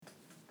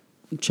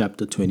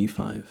Chapter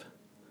 25.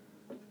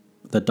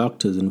 The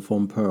doctors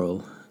inform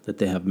Pearl that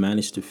they have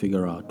managed to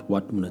figure out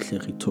what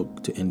Munatlegi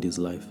took to end his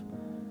life.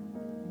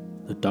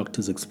 The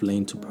doctors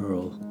explain to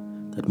Pearl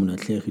that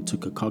Munatlegi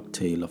took a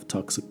cocktail of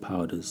toxic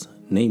powders,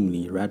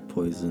 namely rat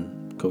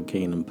poison,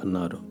 cocaine, and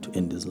panado, to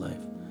end his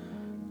life.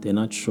 They're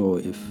not sure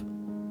if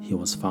he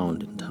was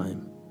found in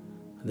time.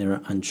 They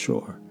are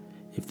unsure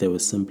if they were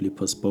simply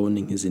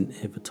postponing his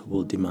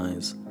inevitable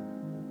demise.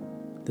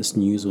 This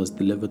news was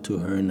delivered to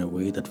her in a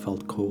way that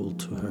felt cold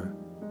to her.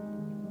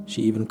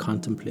 She even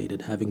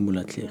contemplated having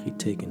Munatlegi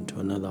taken to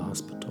another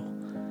hospital,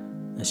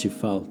 as she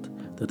felt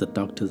that the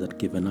doctors had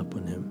given up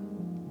on him.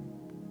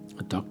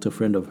 A doctor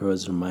friend of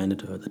hers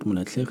reminded her that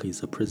Munatlegi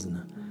is a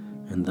prisoner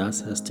and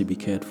thus has to be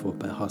cared for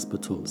by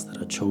hospitals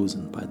that are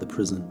chosen by the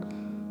prison.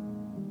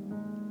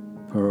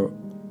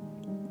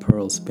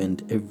 Pearl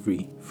spent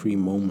every free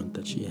moment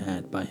that she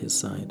had by his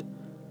side.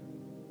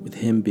 With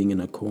him being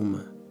in a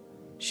coma,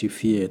 she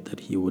feared that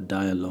he would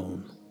die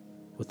alone,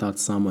 without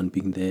someone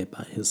being there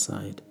by his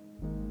side.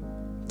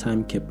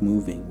 Time kept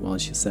moving while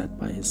she sat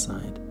by his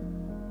side.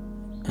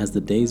 As the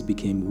days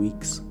became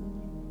weeks,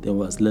 there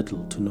was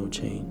little to no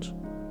change.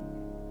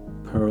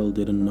 Pearl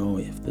didn't know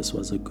if this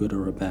was a good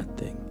or a bad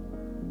thing.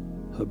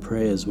 Her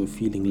prayers were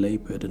feeling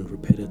labored and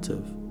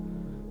repetitive,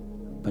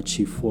 but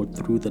she fought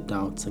through the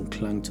doubts and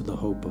clung to the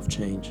hope of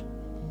change.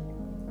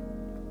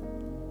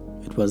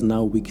 It was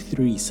now week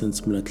 3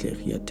 since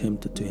Munatlegi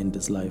attempted to end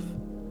his life.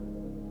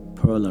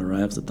 Pearl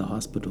arrives at the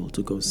hospital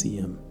to go see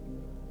him.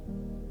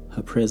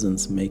 Her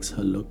presence makes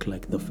her look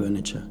like the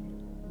furniture.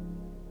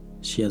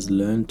 She has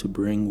learned to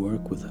bring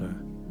work with her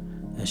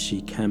as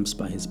she camps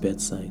by his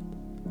bedside.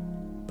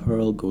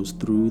 Pearl goes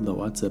through the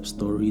WhatsApp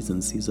stories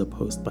and sees a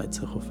post by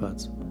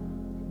Tshegofatso.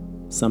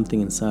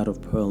 Something inside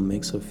of Pearl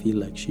makes her feel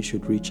like she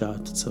should reach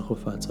out to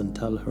Tshegofatso and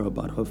tell her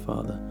about her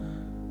father.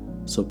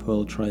 So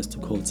Pearl tries to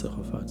call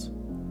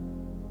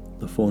Tshegofatso.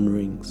 The phone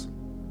rings.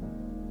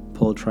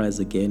 Pearl tries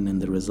again and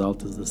the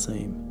result is the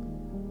same.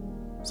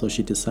 So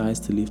she decides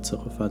to leave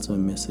Tshegofatso a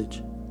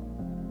message.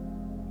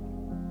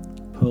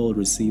 Pearl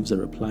receives a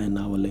reply an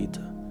hour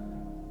later,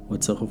 where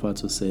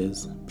Tshegofatso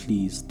says,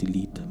 "Please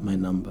delete my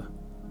number."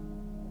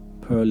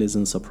 Pearl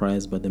isn't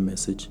surprised by the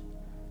message.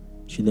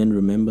 She then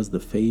remembers the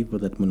favor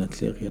that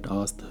Munatlegi had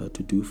asked her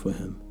to do for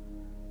him.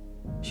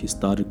 She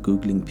started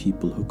Googling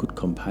people who could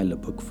compile a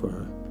book for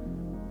her.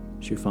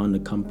 She found a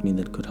company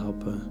that could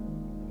help her.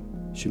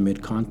 She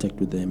made contact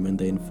with them and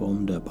they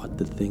informed her about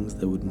the things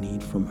they would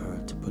need from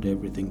her to put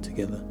everything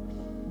together.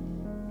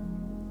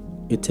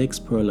 It takes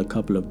Pearl a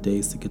couple of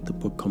days to get the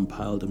book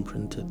compiled and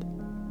printed.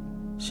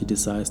 She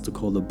decides to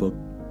call the book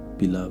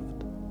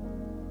Beloved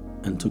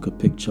and took a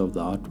picture of the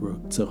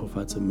artwork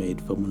Tshegofatso made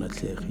for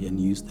Munatlegi and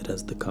used it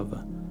as the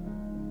cover.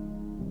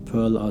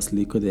 Pearl asked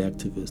Liko the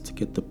activist to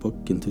get the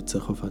book into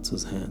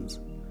Tshegofatso's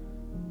hands.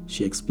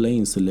 She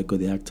explains to Liko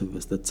the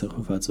activist that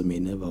Tshegofatso may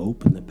never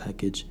open the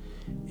package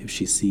if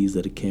she sees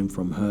that it came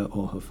from her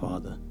or her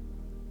father.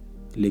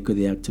 Liko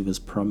the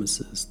activist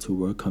promises to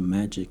work her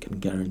magic and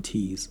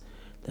guarantees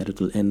that it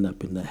will end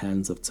up in the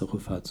hands of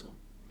Tshegofatso.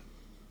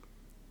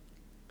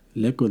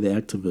 Liko the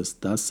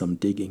activist does some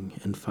digging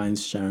and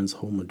finds Sharon's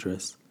home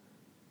address.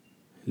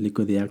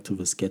 Liko the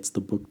activist gets the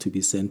book to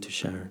be sent to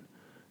Sharon,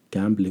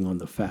 gambling on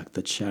the fact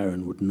that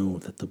Sharon would know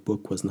that the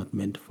book was not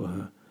meant for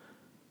her.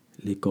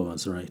 Liko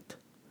was right.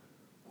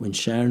 When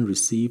Sharon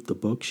received the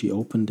book, she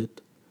opened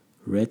it,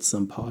 read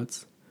some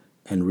parts,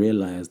 and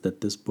realized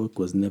that this book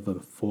was never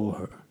for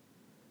her.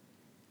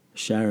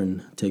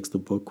 Sharon takes the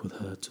book with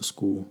her to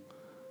school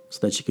so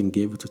that she can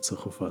give it to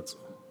Tshegofatso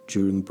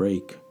during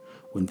break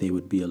when they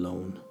would be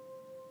alone.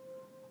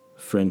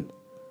 "Friend,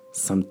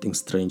 something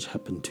strange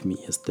happened to me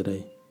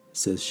yesterday,"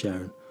 says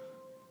Sharon.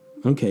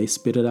 "Okay,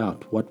 spit it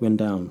out. What went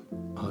down?"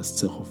 asks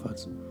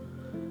Tshegofatso.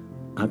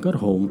 "I got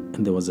home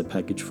and there was a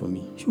package for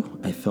me. Phew,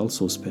 I felt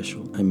so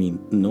special. I mean,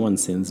 no one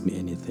sends me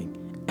anything,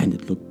 and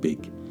it looked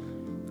big,"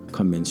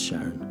 comments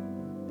Sharon.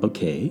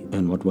 "Okay,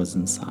 and what was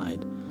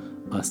inside?"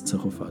 asks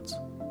Tshegofatso.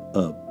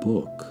 "A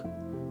book,"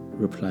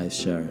 replies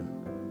Sharon.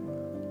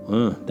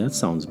 That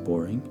sounds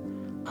boring.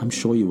 I'm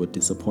sure you were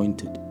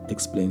disappointed,"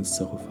 explains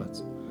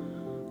Tshegofatso.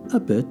 "A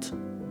bit.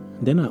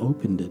 Then I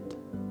opened it,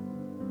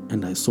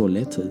 and I saw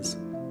letters,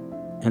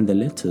 and the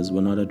letters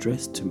were not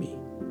addressed to me."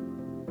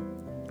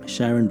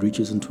 Sharon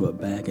reaches into her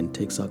bag and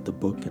takes out the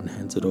book and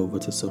hands it over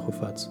to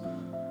Tshegofatso.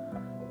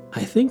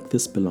 "I think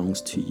this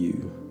belongs to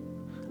you.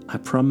 I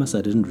promise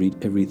I didn't read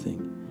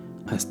everything.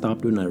 I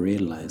stopped when I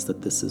realized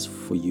that this is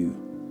for you,"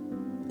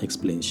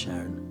 explains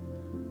Sharon.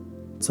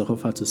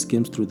 Tshegofatso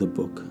skims through the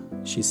book.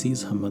 She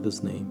sees her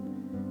mother's name.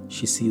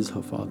 She sees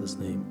her father's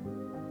name.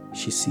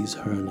 She sees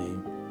her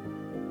name.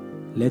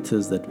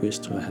 Letters that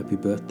wished her a happy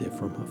birthday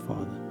from her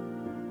father.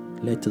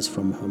 Letters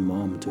from her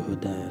mom to her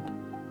dad.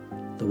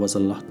 There was a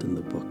lot in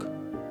the book.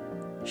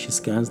 She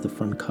scans the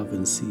front cover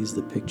and sees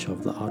the picture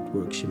of the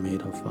artwork she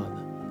made her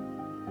father.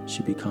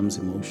 She becomes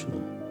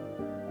emotional.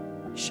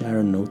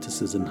 Sharon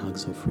notices and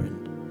hugs her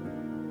friend.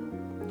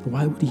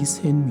 "Why would he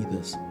send me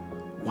this?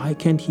 Why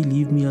can't he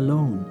leave me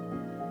alone?"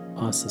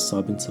 asks the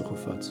sobbing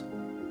Tshegofatso.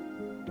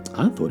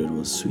 I thought it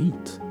was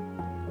sweet.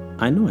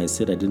 I know I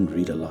said I didn't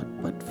read a lot,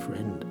 but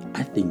friend,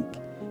 I think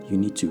you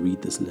need to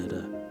read this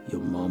letter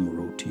your mom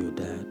wrote to your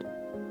dad,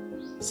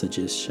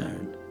 suggests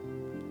Sharon.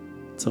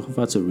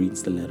 Tshegofatso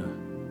reads the letter.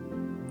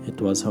 It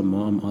was her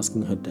mom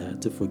asking her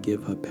dad to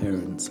forgive her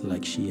parents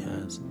like she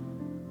has.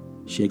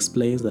 She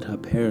explains that her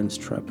parents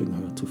trapping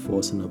her to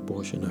force an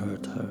abortion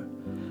hurt her,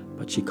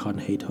 but she can't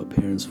hate her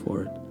parents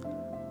for it.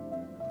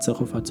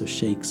 Tshegofatso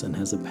shakes and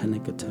has a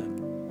panic attack.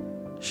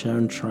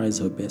 Sharon tries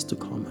her best to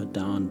calm her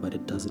down, but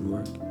it doesn't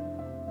work.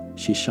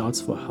 She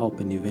shouts for help,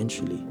 and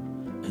eventually,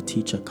 a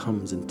teacher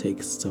comes and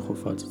takes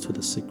Tshegofatso to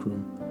the sick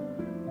room.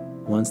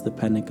 Once the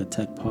panic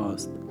attack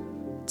passed,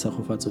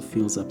 Tshegofatso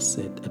feels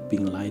upset at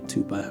being lied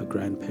to by her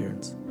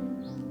grandparents.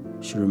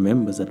 She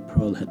remembers that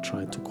Pearl had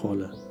tried to call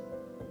her.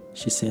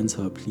 She sends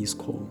her a police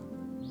call,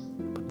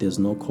 but there's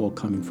no call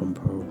coming from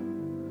Pearl.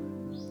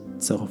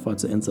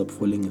 Tshegofatso ends up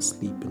falling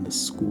asleep in the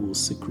school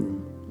sick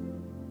room.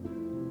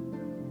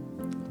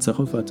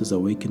 Tshegofatso is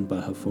awakened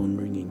by her phone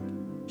ringing.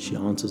 She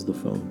answers the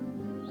phone.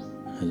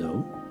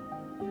 Hello?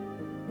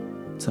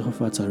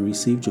 Tshegofatso, I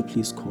received your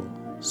police call.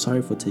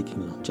 Sorry for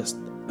taking long, just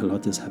a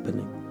lot is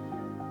happening.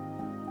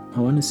 I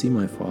want to see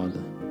my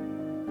father.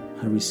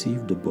 I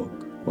received a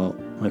book. Well,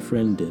 my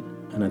friend did,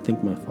 and I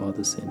think my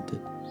father sent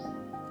it.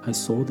 I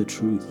saw the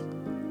truth.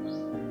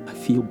 I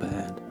feel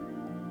bad.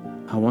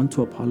 I want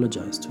to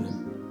apologize to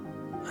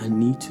him. I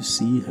need to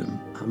see him.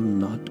 I'm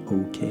not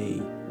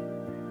okay,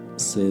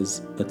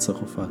 says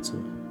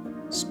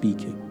Tshegofatso,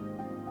 speaking.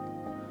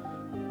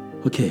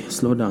 Okay,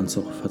 slow down,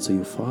 Tshegofatso.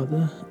 Your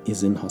father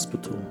is in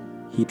hospital.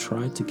 He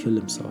tried to kill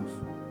himself.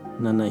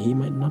 Nana, he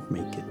might not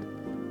make it.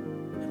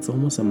 It's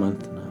almost a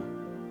month now.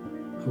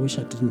 I wish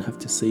I didn't have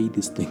to say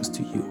these things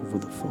to you over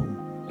the phone.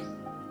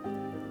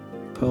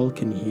 Pearl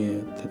can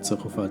hear that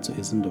Tshegofatso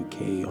isn't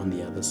okay on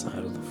the other side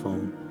of the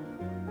phone.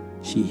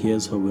 She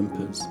hears her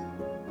whimpers.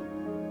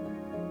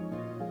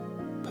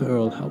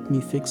 Pearl, help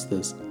me fix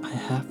this. I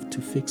have to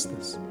fix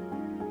this.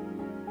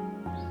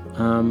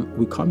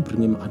 We can't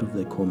bring him out of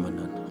the coma,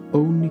 Nana.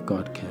 Only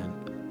God can.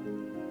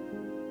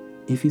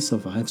 If he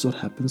survives, what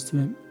happens to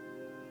him?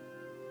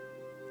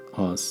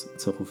 Asks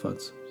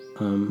Tshegofatso.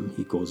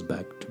 He goes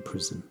back to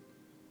prison.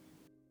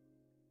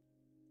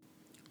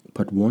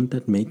 But won't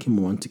that make him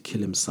want to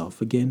kill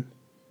himself again?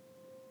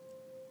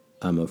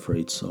 I'm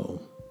afraid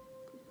so.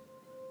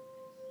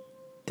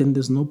 Then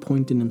there's no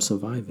point in him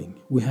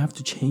surviving. We have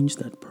to change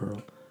that,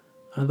 Pearl.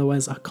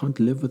 Otherwise, I can't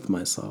live with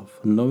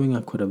myself, knowing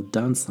I could have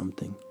done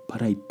something,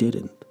 but I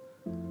didn't.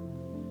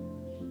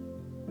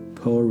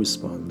 Pearl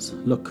responds,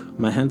 Look,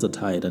 my hands are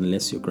tied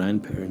unless your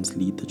grandparents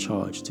lead the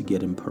charge to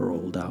get him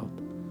paroled out.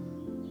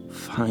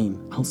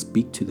 Fine, I'll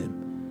speak to them.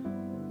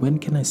 When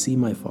can I see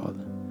my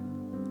father?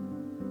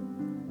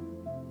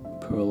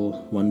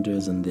 Pearl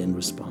wonders and then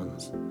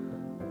responds,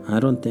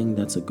 I don't think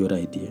that's a good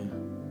idea.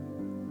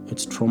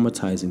 It's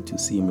traumatizing to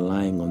see him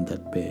lying on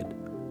that bed,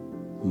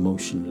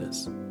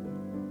 motionless.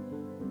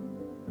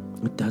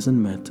 It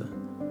doesn't matter.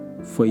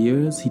 For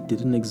years, he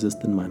didn't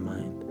exist in my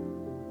mind.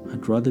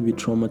 I'd rather be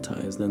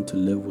traumatized than to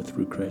live with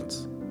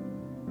regrets.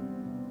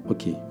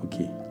 Okay,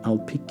 I'll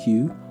pick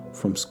you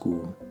from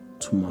school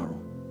tomorrow.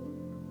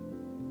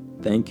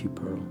 Thank you,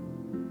 Pearl.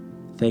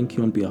 Thank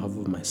you on behalf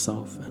of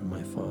myself and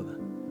my father.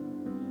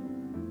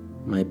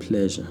 My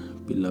pleasure,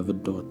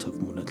 beloved daughter of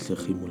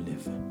Mulatlekhi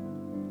Molefe.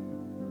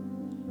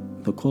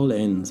 The call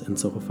ends and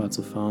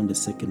Tshegofatso found a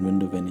second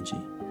wind of energy.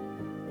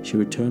 She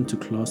returned to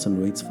class and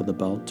waits for the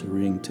bell to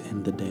ring to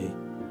end the day.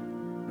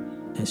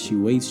 As she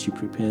waits, she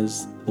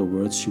prepares the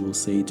words she will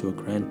say to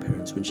her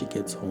grandparents when she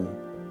gets home.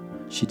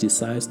 She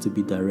decides to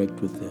be direct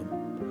with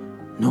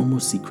them. No more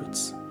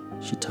secrets,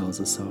 she tells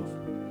herself.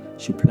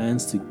 She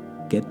plans to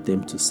get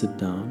them to sit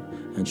down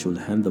and she'll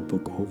hand the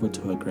book over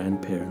to her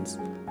grandparents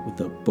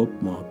with a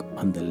bookmark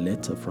on the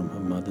letter from her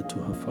mother to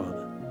her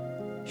father.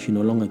 She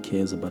no longer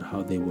cares about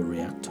how they will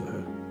react to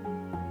her.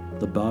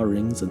 The bell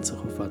rings and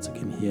Tshegofatso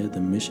can hear the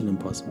Mission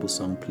Impossible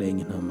song playing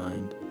in her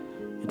mind.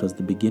 It was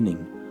the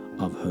beginning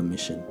of her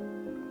mission.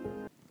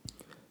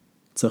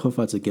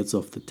 Tshegofatso gets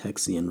off the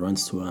taxi and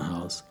runs to her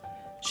house.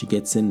 She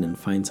gets in and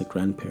finds her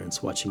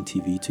grandparents watching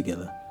TV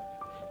together.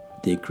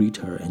 They greet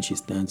her and she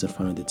stands in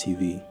front of the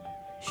TV.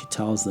 She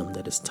tells them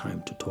that it's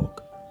time to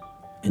talk.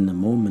 In a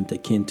moment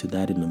akin to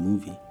that in a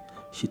movie,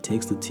 she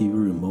takes the TV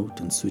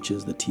remote and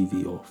switches the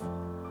TV off.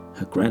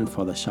 Her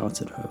grandfather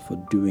shouts at her for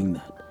doing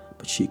that,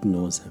 but she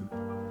ignores him.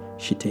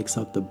 She takes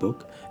out the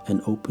book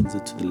and opens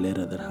it to the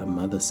letter that her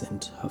mother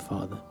sent her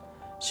father.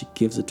 She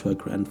gives it to her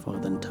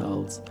grandfather and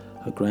tells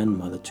her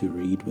grandmother to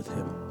read with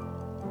him.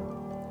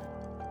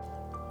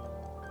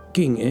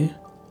 King, eh?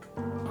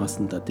 Asked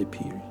Ntate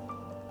Phiri.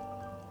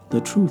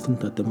 The truth,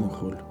 Ntate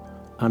Mogolo.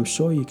 I'm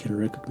sure you can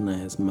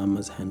recognize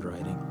Mama's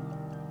handwriting.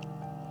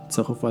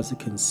 Tshegofatso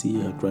can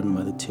see her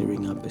grandmother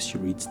tearing up as she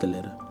reads the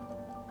letter.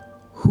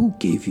 Who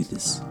gave you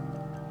this?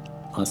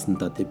 Asked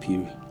Ntate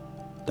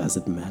Phiri. Does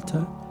it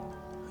matter?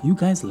 You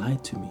guys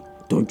lied to me.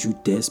 Don't you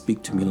dare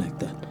speak to me like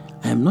that.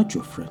 I am not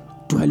your friend.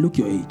 Do I look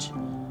your age?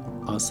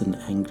 Asked an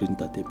angry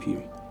Ntate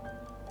Phiri.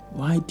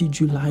 Why did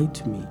you lie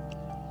to me?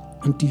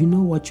 And do you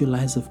know what your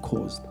lies have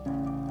caused?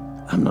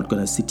 I'm not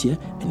going to sit here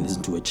and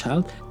listen to a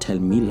child tell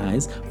me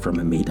lies from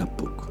a made-up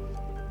book.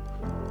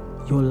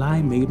 Your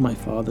lie made my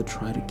father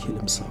try to kill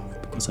himself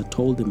because I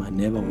told him I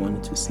never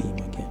wanted to see him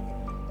again.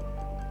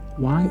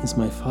 Why is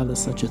my father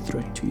such a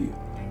threat to you?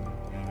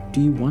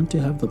 Do you want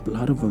to have the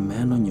blood of a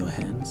man on your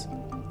hands?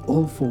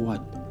 All for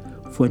what?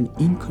 For an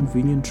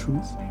inconvenient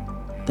truth?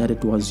 That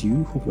it was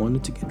you who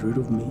wanted to get rid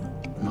of me,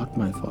 not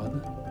my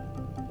father?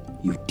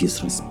 You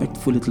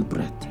disrespectful little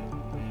brat,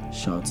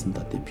 shouts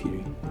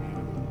Ntate.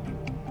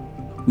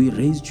 We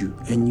raised you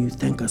and you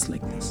thank us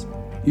like this.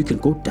 You can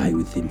go die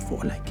with him for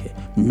all I care.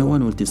 No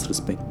one will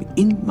disrespect me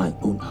in my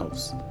own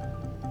house.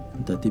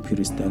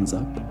 Ntate stands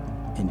up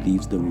and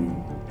leaves the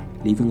room,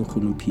 leaving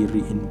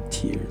Nkulumpiri in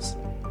tears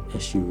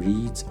as she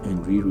reads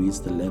and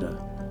rereads the letter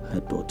her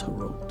daughter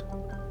wrote.